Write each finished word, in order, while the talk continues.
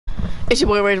It's your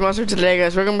boy Rage Monster today,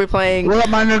 guys. We're gonna be playing. What up,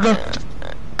 my nigga?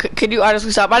 Could you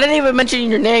honestly stop? I didn't even mention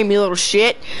your name, you little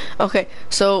shit. Okay,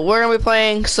 so we're gonna be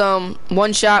playing some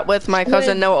one shot with my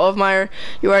cousin Noah Overmyer.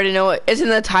 You already know it. It's in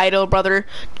the title, brother.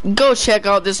 Go check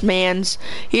out this man's.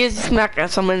 He's got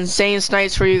some insane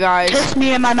snipes for you guys. Kiss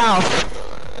me in my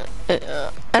mouth.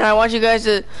 And I want you guys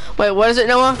to wait. What is it,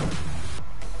 Noah?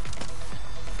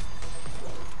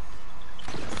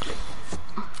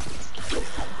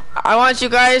 I want you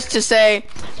guys to say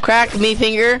crack me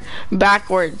finger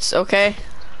backwards, okay?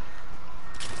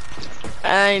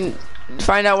 And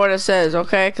find out what it says,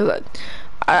 okay? Because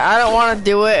I don't want to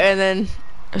do it and then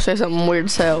say something weird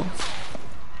as hell.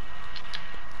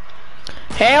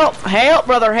 Help! Help,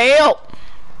 brother, help!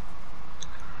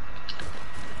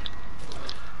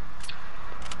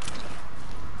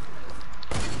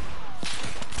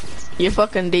 You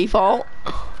fucking default.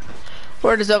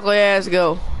 Where does ugly ass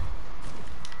go?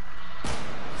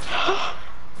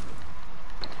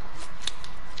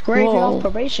 Gravy off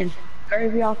probation.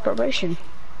 Gravy off probation.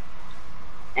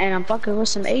 And I'm fucking with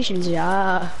some Asians,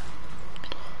 yeah.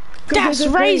 That's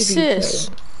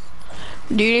racist.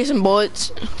 Do you need some bullets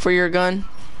for your gun?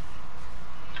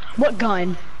 What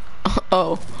gun?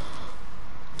 Oh.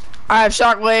 I have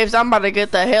shockwaves. I'm about to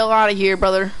get the hell out of here,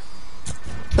 brother.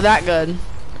 For that gun.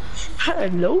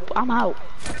 Nope, I'm out.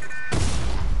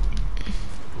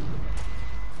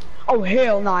 Oh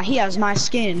hell nah, he has my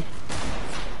skin.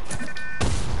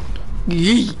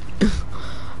 Yeet.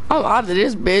 I'm out of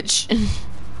this bitch.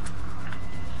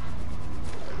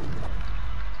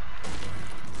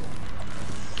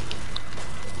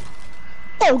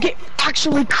 Oh, get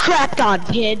actually cracked on,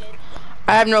 kid.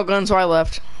 I have no gun, so I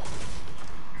left.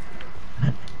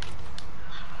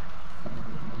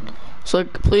 So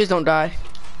please don't die.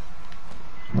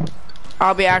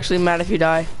 I'll be actually mad if you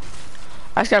die.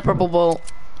 I just got a purple bolt.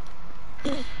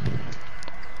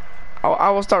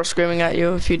 I will start screaming at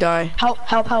you if you die. Help,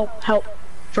 help, help, help.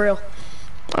 For real.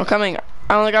 I'm coming.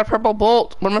 I only got a purple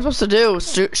bolt. What am I supposed to do?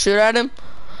 Shoot at him?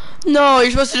 No,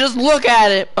 you're supposed to just look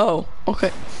at it. Oh, okay.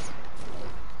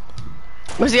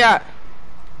 Where's he at?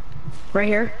 Right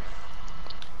here.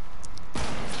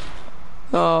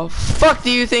 Oh, fuck do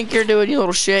you think you're doing, you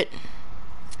little shit?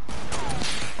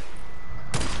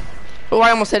 Oh,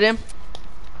 I almost hit him.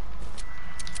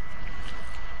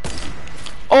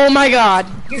 Oh my god.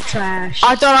 You're trash.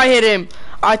 I thought I hit him.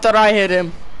 I thought I hit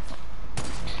him.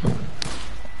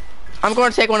 I'm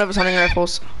going to take one of his hunting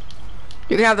rifles.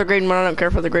 You can have the green one. I don't care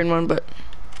for the green one, but...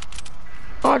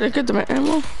 Oh, I did get the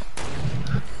ammo.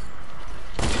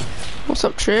 What's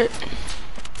up, Trit?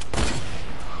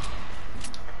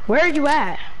 Where are you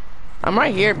at? I'm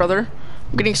right here, brother.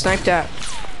 I'm getting sniped at.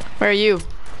 Where are you?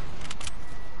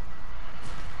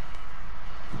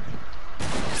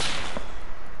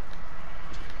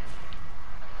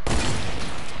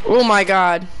 Oh my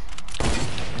god.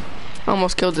 I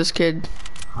almost killed this kid.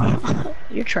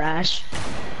 You're trash.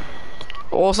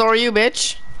 Well, so are you,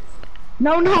 bitch.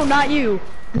 No, no, not you.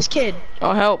 This kid.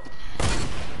 I'll help.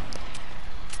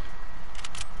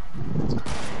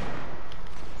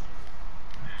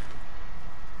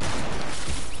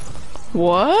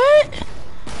 What?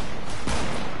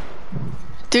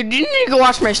 Dude, you need to go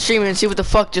watch my stream and see what the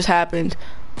fuck just happened.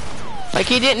 Like,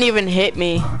 he didn't even hit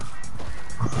me.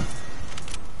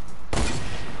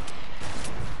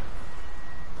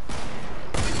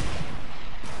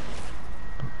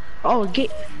 Oh, get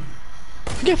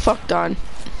fucked on.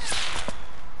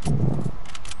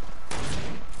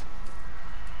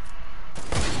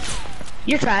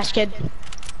 You're trash, kid.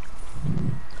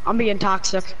 I'm being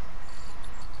toxic.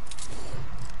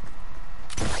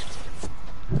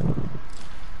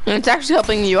 And it's actually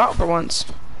helping you out for once.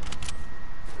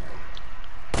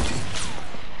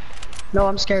 No,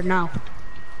 I'm scared now.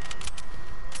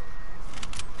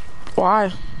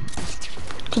 Why?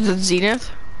 Cause it's Zenith?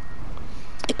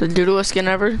 The doodlest skin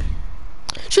ever?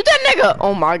 Shoot that nigga!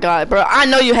 Oh my god, bro. I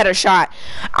know you had a shot.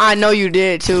 I know you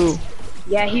did too.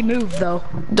 Yeah, he moved though.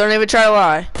 Don't even try to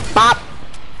lie. Bop!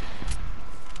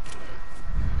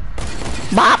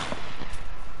 Bop!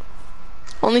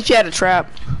 Only if you had a trap.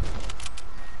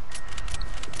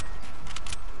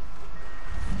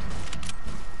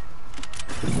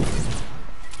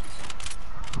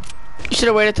 You should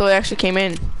have waited till he actually came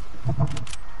in.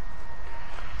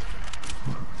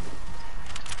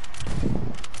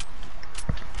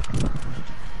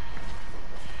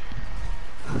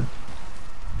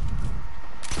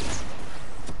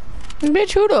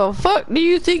 Bitch, who the fuck do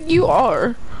you think you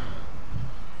are?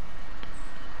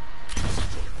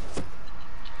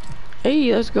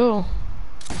 Hey, let's go.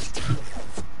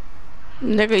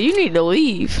 Nigga, you need to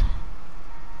leave.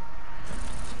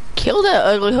 Kill that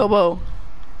ugly hobo.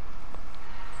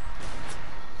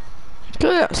 Kill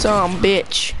that son of a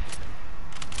bitch.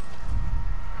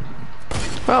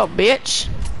 Oh, bitch.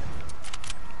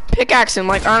 Pickaxe him,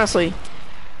 like, honestly.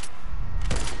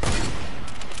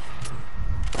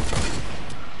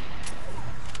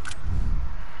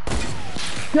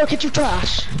 Yo, get your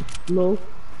trash. Low.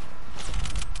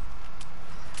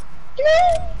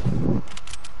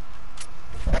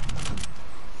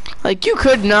 Like, you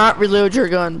could not reload your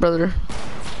gun, brother.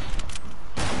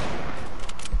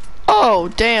 Oh,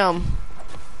 damn.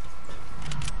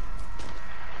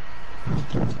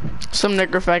 Some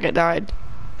nigger faggot died.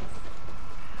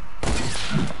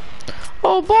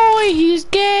 Oh boy, he's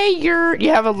gay.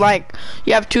 You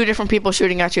have two different people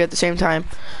shooting at you at the same time.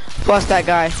 Plus that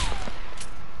guy.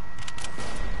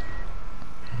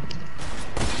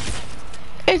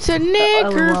 It's a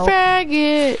nigger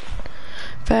faggot.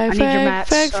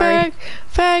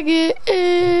 Faggot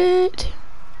it.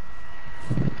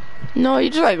 No, you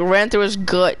just like ran through his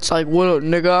guts. Like, what up,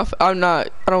 nigga? I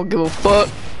don't give a fuck.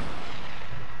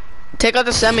 Take out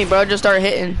the semi, bro. Just start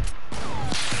hitting.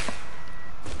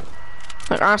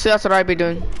 Like, honestly, that's what I'd be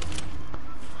doing.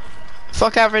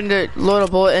 Fuck having to load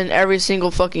a bullet in every single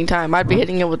fucking time. I'd be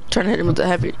hitting it with, trying to hit him with the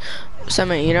heavy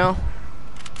semi, you know?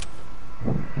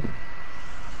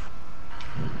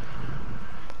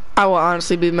 I will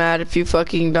honestly be mad if you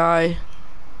fucking die.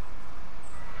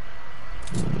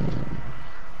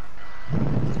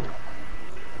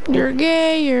 You're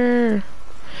gayer.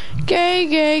 Gay,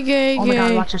 gay, gay, oh gay. Oh my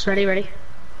god, watch this. Ready? Ready?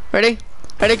 Ready,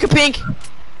 Kapink.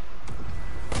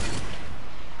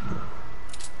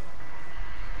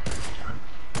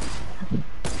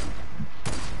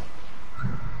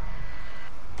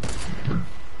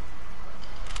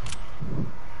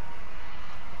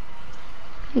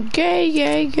 Gay,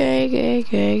 gay, gay, gay,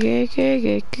 gay, gay, gay,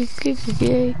 gay, gay,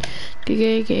 gay,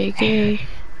 gay, gay, gay.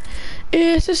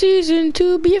 It's the season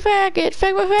to be a faggot.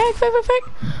 Fag.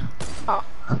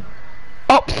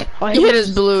 Oh, he hit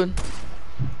his balloon.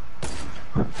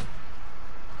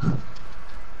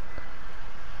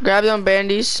 Grab them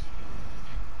bandies.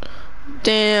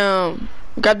 Damn.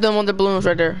 Grab them on the balloons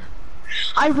right there.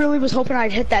 I really was hoping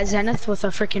I'd hit that zenith with a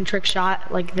freaking trick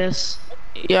shot like this.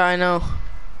 Yeah, I know.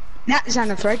 That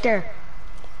zenith right there.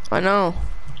 I know.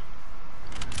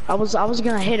 I was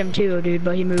gonna hit him too, dude,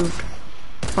 but he moved.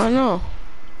 I know.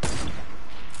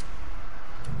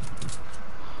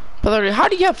 But how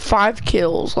do you have 5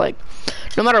 kills? Like,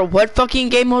 no matter what fucking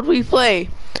game mode we play,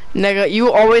 nigga,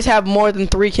 you always have more than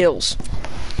 3 kills.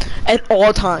 At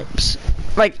all times.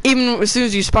 Like, even as soon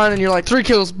as you spawn and you're like, 3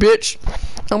 kills, bitch.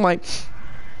 I'm like,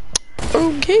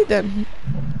 okay then.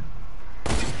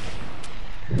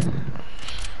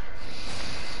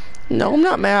 No, I'm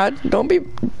not mad. Don't be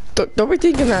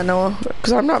thinking that, Noah,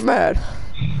 because I'm not mad.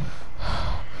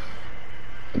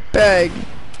 Beg.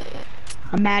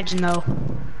 Imagine though.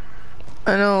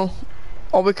 I know.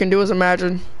 All we can do is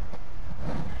imagine.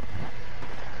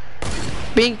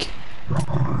 Bink.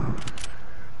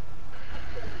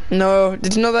 No,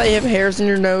 did you know that you have hairs in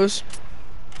your nose?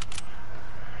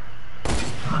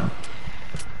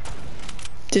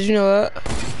 Did you know that?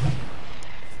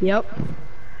 Yep.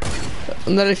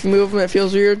 And that if you move them, it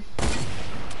feels weird?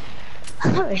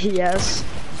 Yes.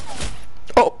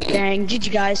 Oh. Dang,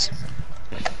 GG guys.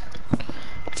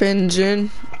 Finjin.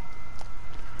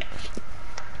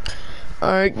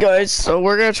 Alright guys, so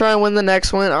we're gonna try and win the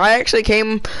next one. I actually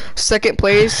came second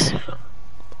place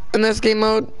in this game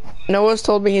mode. Noah's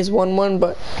told me he's won one,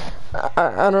 but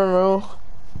I don't know,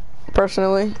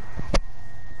 personally.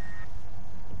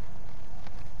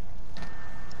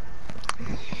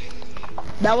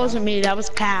 That wasn't me, that was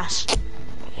Cash.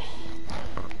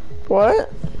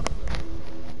 What?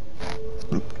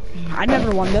 I never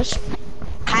won this.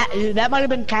 That might have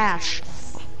been Cash.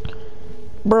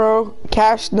 Bro,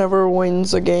 Cash never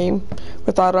wins a game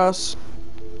without us.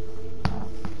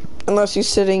 Unless he's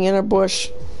sitting in a bush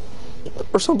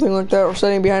or something like that, or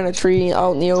sitting behind a tree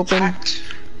out in the open. Cat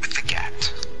with the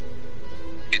cat.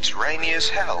 It's rainy as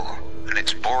hell, and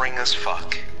it's boring as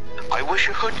fuck. I wish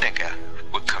a hood nigger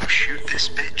would come shoot this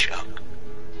bitch up.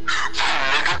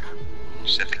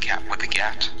 Said the cat with the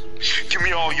gat. Give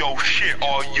me all your shit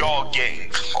or you're getting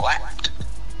clapped.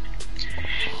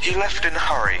 He left in a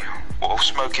hurry while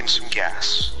smoking some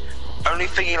gas. Only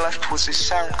thing he left was his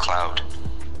SoundCloud.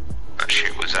 That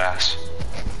shit was ass.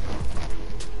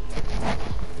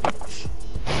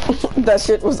 That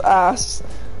shit was ass.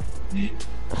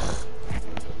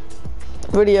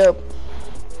 Video.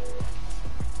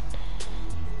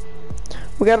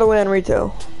 We gotta land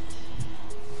retail.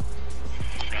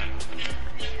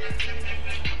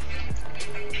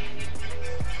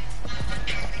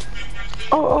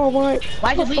 Oh my.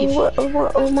 Why'd you leave?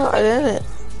 Oh my, I didn't.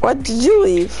 Why did you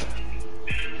leave?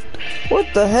 What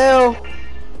the hell?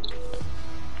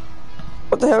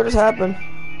 What the hell just happened?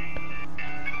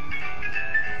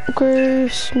 Okay,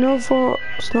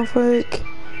 snowflake,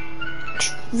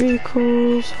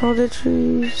 vehicles, holiday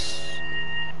trees,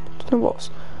 snowballs.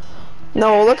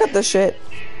 No, look at this shit.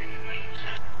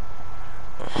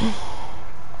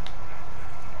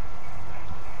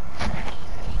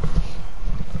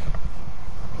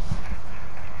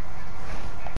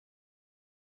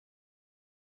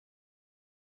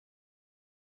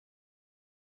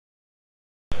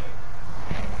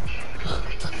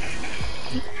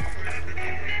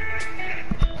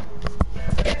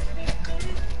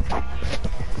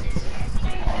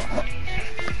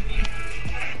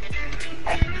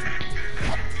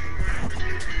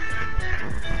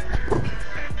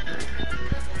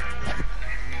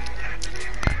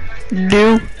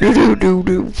 Do.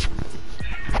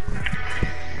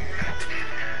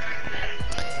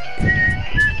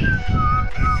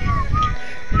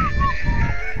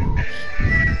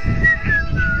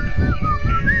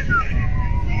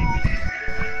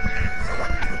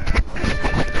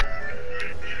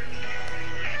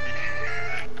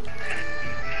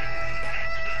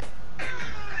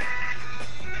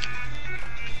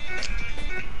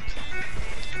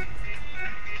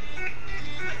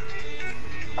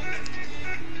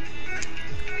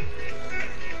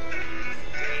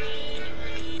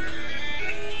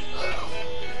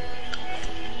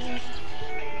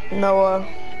 Noah.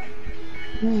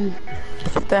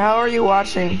 What the hell are you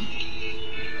watching?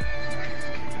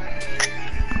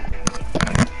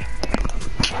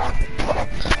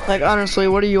 Like, honestly,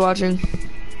 what are you watching?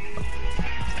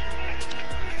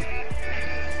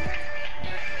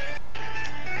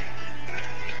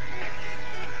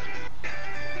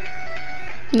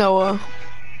 Noah.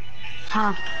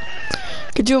 Huh?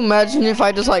 Could you imagine if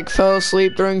I just like fell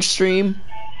asleep during stream?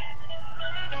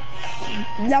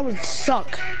 That would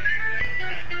suck.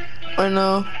 I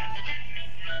know.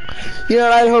 You know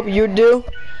what I'd hope you'd do?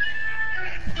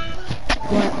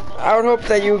 What? I would hope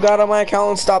that you got on my account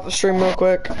and stopped the stream real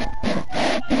quick.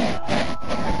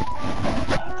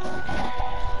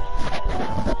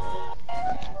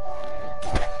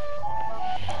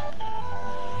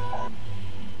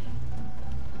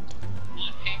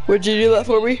 Would you do that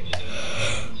for me?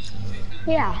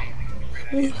 Yeah.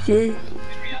 Okay.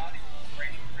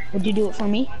 Would you do it for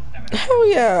me? Hell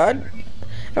yeah.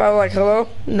 I was like, hello?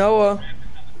 Noah.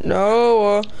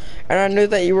 Noah. And I knew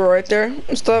that you were right there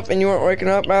and stuff and you weren't waking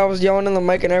up. I was yelling in the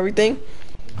mic and everything.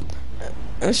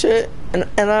 And shit. And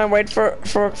I waited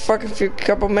for a fucking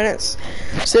couple minutes.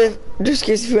 So just in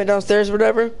case if you went downstairs or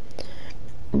whatever.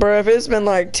 Bro, if it's been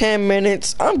like 10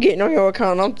 minutes, I'm getting on your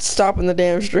account. I'm stopping the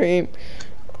damn stream.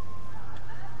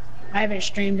 I haven't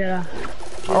streamed a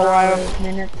while.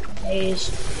 minutes,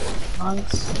 days,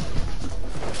 months.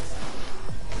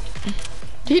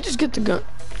 Did he just get the gun?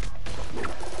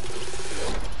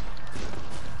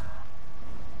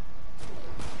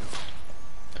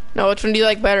 No, which one do you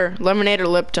like better? Lemonade or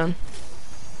Lipton?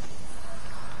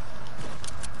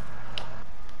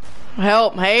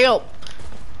 Help, help!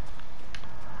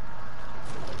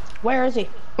 Where is he?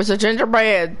 It's the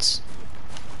gingerbreads.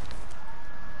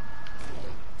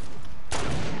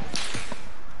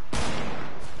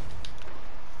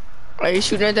 Are you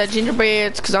shooting at that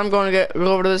gingerbreads? Cause I'm going to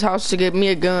go over to this house to get me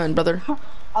a gun, brother.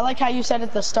 I like how you said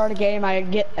at the start of the game, I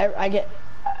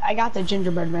got the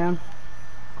gingerbread man.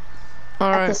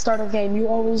 All At the right. start of the game, you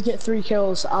always get 3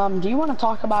 kills. Do you want to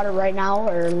talk about it right now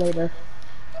or later?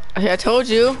 I told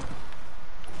you.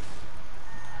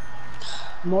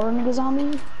 More niggas on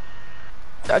me?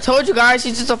 I told you guys,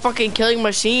 he's just a fucking killing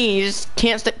machine. He just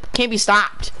can't be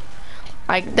stopped.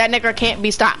 Like that nigga can't be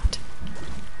stopped.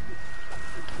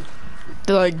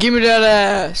 They're like, give me that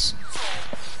ass.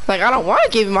 Like, I don't want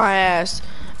to give you my ass.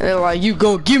 And they're like, you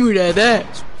go give me that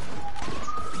ass.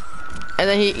 And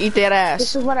then he eat that ass.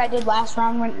 This is what I did last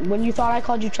round when you thought I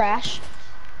called you trash.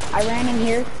 I ran in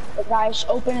here, the guy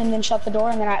opened and then shut the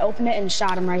door, and then I opened it and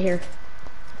shot him right here.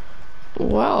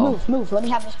 Wow. Move, let me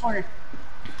have this corner.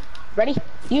 Ready?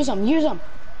 Use them, use them.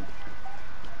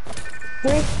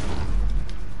 3.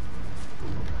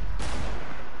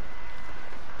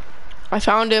 I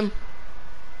found him.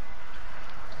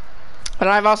 But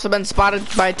I've also been spotted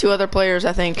by 2 other players,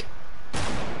 I think.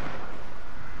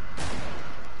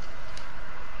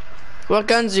 What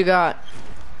guns you got?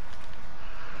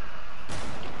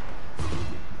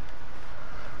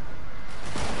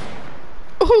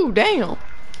 Ooh, damn.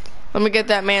 Let me get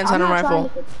that man's hunting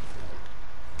rifle.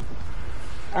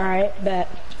 Alright, bet.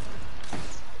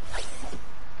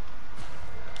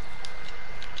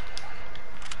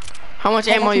 How much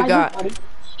Hey, ammo that's you my got? loot, buddy.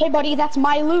 Hey, buddy, that's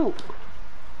my loot.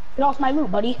 Get off my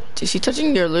loot, buddy. Is he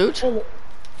touching your loot? Hey, look.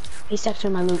 He's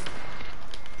texting my loot.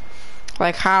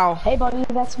 Like how? Hey, buddy,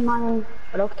 that's mine.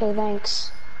 But okay,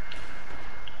 thanks.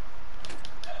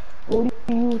 Who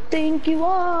do you think you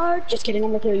are? Just kidding, I'm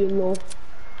gonna kill you, lol.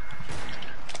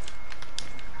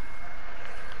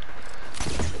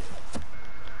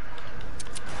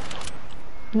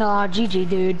 Nah, GG,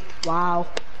 dude. Wow.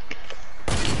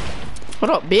 What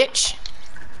up, bitch?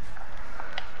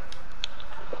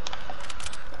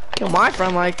 Kill my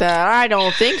friend like that? I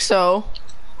don't think so.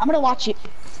 I'm gonna watch it.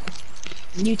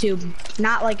 YouTube.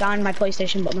 Not like on my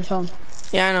PlayStation, but my phone.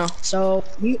 Yeah, I know. So,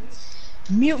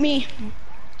 mute me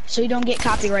so you don't get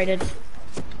copyrighted.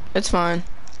 It's fine.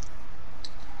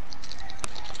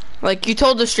 Like, you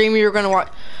told the streamer you were gonna watch.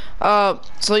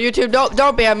 So YouTube,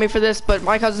 don't ban me for this, but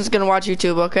my cousin's gonna watch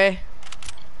YouTube, okay?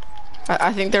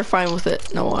 I think they're fine with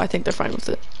it. No, I think they're fine with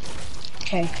it.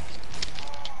 Okay.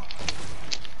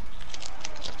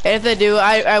 And if they do,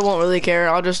 I won't really care.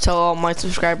 I'll just tell all my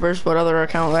subscribers what other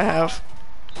account I have.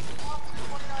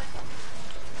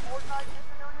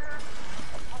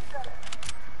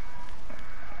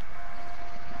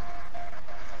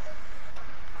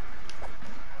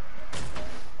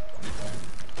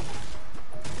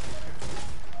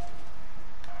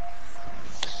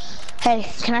 Hey,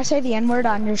 can I say the N-word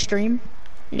on your stream?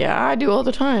 Yeah, I do all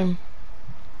the time.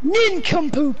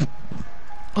 Nincompoop!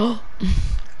 Oh.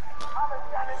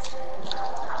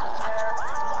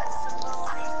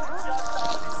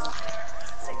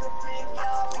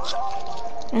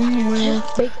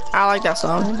 I like that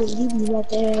song.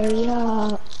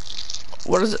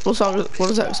 What is it? What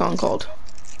is that song called?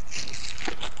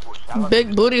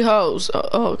 Big Booty Hoes.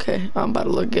 Oh, okay. I'm about to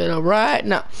look it up right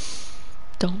now.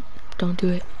 Don't do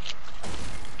it.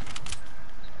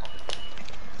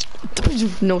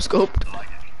 No scope.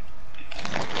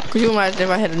 Could you imagine if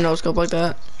I had a no scope like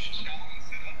that?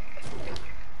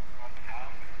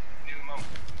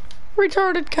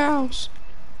 Retarded cows.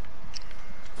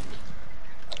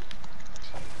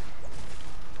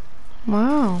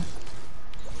 Wow.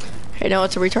 Hey, no,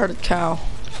 it's a retarded cow.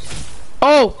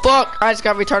 Oh, fuck! I just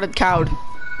got retarded cowed.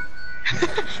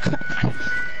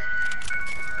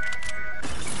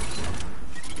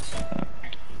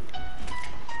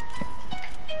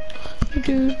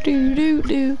 Do do do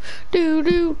do do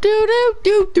do do do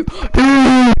do do.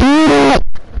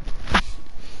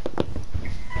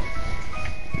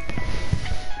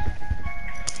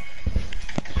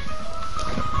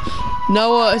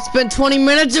 Noah, it's been 20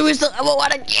 minutes and we still haven't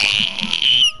won a game.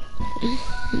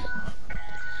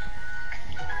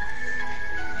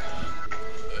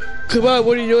 Come on,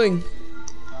 what are you doing?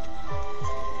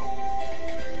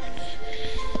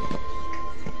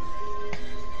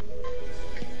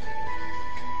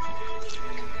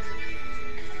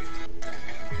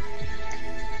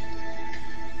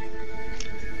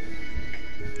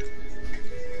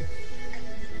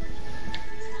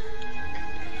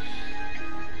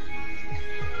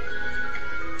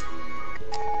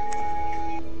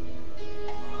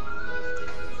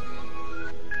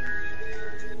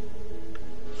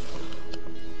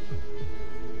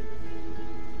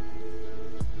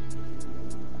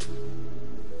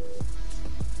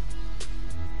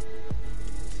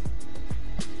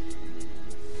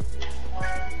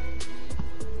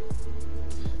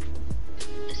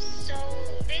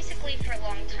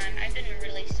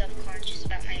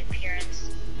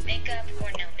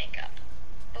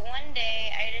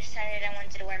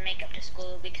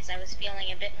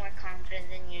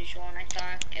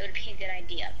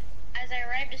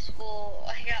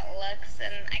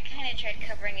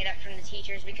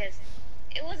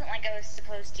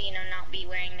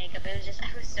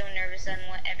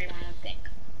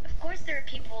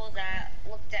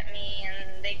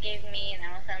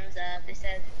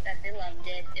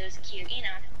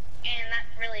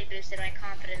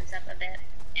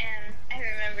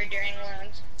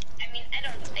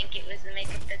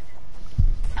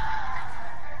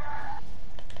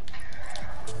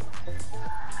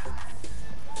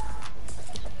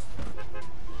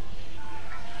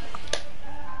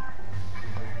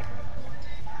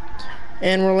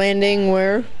 And we're landing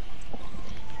where?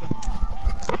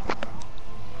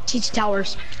 TT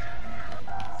Towers.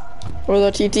 Or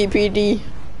the TTPD.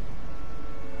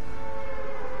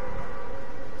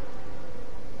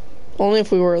 Only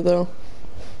if we were, though.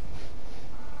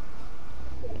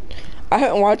 I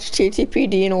haven't watched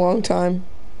TTPD in a long time.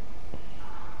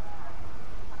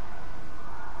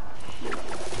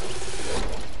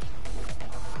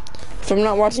 If I'm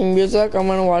not watching music, I'm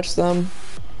gonna watch them.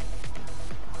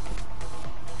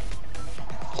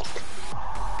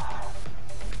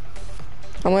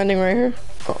 I'm landing right here.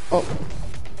 Oh, oh.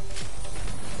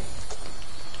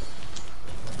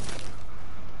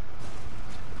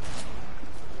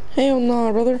 Hell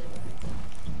no, brother.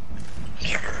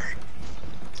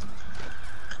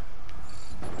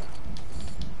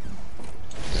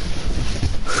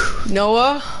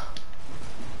 Noah,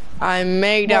 I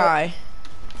may die.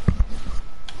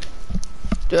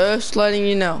 Just letting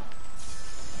you know.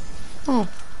 Oh.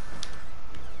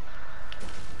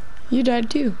 You died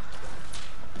too.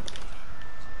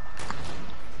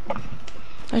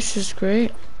 That's just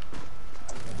great.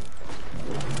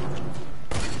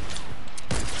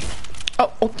 Oh,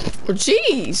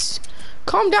 jeez.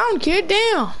 Calm down, kid.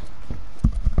 Damn.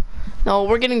 No,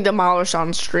 we're getting demolished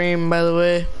on stream, by the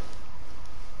way.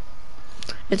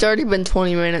 It's already been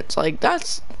 20 minutes. Like,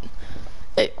 that's...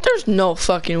 there's no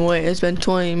fucking way it's been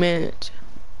 20 minutes.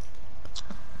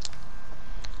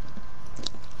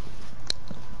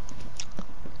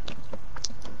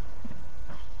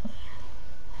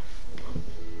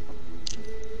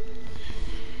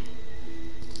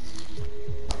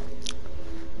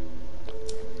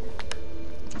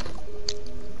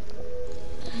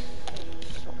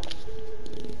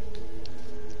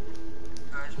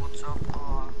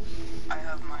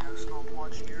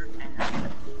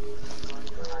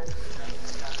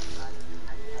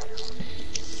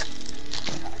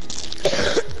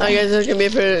 Alright guys, that's gonna be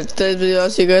it for today's video. I'll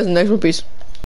see you guys in the next one. Peace.